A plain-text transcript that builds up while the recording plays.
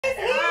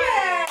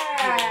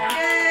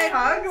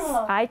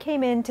I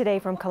came in today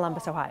from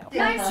Columbus, Ohio.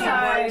 Nice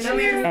try.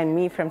 And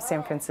me from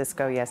San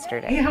Francisco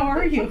yesterday. Hey, how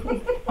are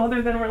you?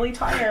 Other than really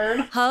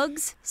tired.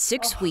 Hugs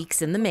 6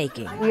 weeks in the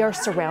making. We are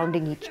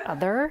surrounding each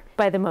other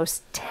by the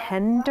most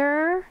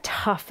tender,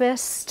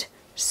 toughest,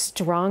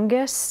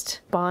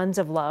 strongest bonds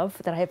of love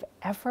that I have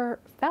ever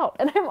felt.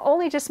 And I'm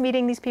only just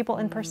meeting these people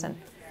in person.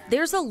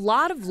 There's a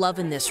lot of love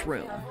in this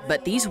room,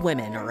 but these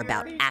women are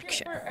about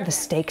action. The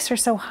stakes are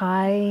so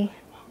high.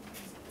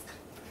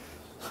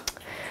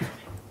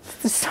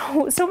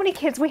 So many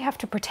kids we have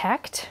to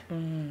protect.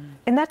 And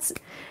that's,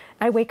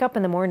 I wake up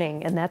in the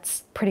morning and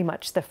that's pretty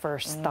much the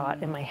first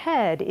thought in my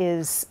head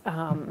is,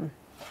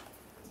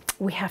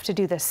 we have to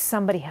do this.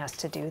 Somebody has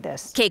to do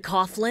this. Kay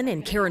Coughlin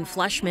and Karen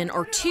Fleshman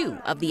are two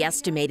of the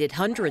estimated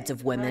hundreds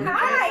of women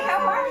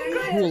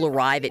who will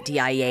arrive at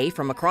DIA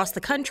from across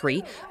the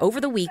country over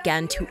the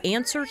weekend to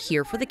answer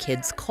Here for the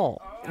Kids call.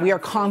 We are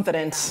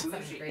confident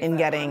in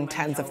getting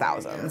tens of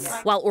thousands.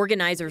 While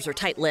organizers are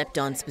tight-lipped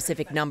on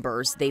specific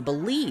numbers, they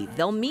believe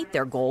they'll meet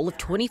their goal of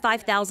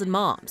 25,000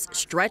 moms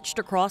stretched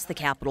across the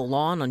Capitol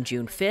lawn on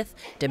June 5th,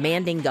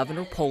 demanding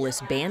Governor Polis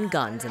ban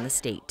guns in the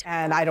state.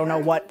 And I don't know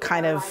what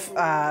kind of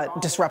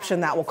disruption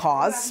that will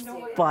cause,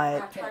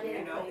 but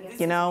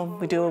you know,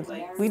 we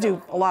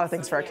do a lot of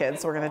things for our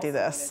kids. So we're going to do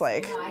this,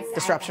 like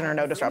disruption or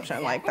no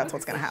disruption, like that's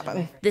what's going to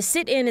happen. The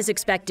sit-in is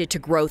expected to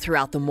grow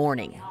throughout the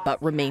morning,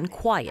 but remain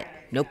quiet.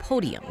 No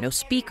podium, no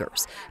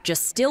speakers,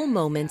 just still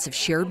moments of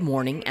shared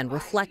mourning and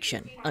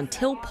reflection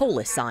until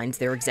Polis signs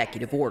their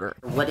executive order.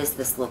 What does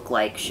this look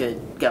like?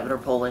 Should Governor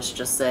Polis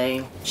just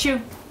say,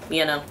 shoo,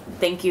 you know,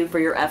 thank you for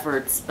your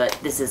efforts, but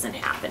this isn't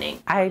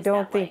happening? I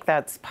don't think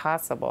that's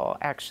possible,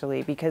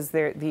 actually, because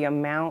the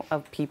amount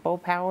of people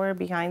power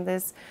behind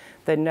this,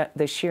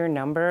 the sheer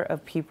number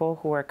of people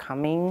who are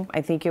coming, I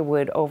think it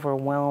would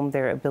overwhelm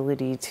their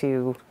ability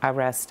to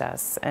arrest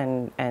us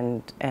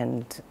and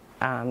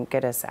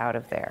get us out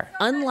of there.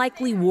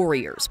 Unlikely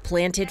warriors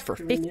planted for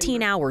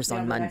 15 hours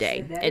on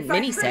Monday. And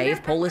many say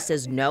if Polis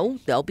says no,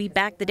 they'll be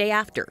back the day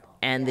after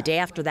and the day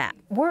after that.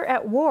 We're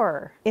at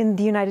war in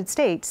the United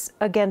States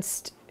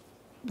against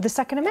the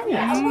Second Amendment.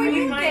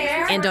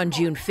 And on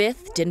June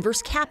 5th,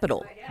 Denver's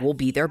capital will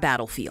be their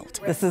battlefield.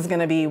 This is going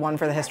to be one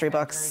for the history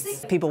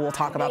books. People will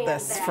talk about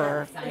this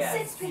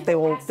they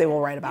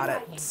will write about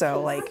it.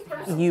 So like,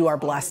 you are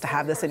blessed to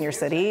have this in your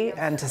city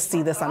and to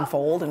see this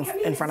unfold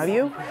in front of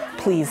you.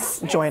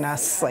 Please join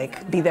us,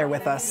 like be there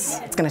with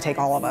us. It's going to take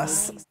all of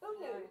us.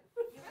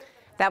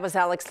 That was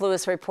Alex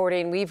Lewis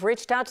reporting. We've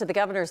reached out to the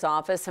governor's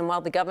office, and while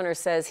the governor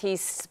says he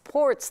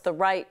supports the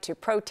right to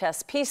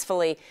protest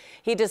peacefully,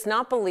 he does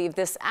not believe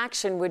this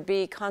action would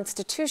be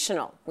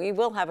constitutional. We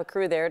will have a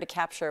crew there to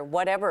capture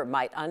whatever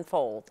might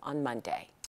unfold on Monday.